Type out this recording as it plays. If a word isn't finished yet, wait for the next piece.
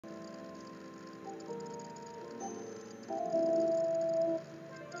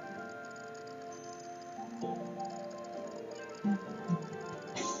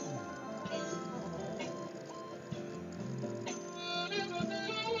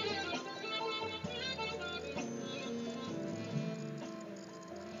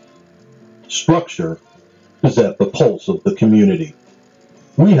Structure is at the pulse of the community.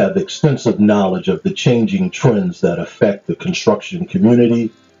 We have extensive knowledge of the changing trends that affect the construction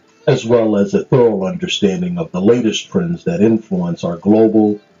community, as well as a thorough understanding of the latest trends that influence our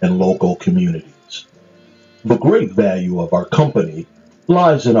global and local communities. The great value of our company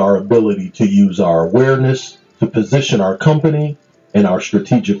lies in our ability to use our awareness to position our company and our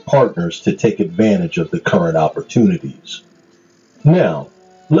strategic partners to take advantage of the current opportunities. Now,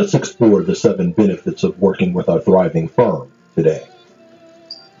 let's explore the 7 benefits of working with our thriving firm today.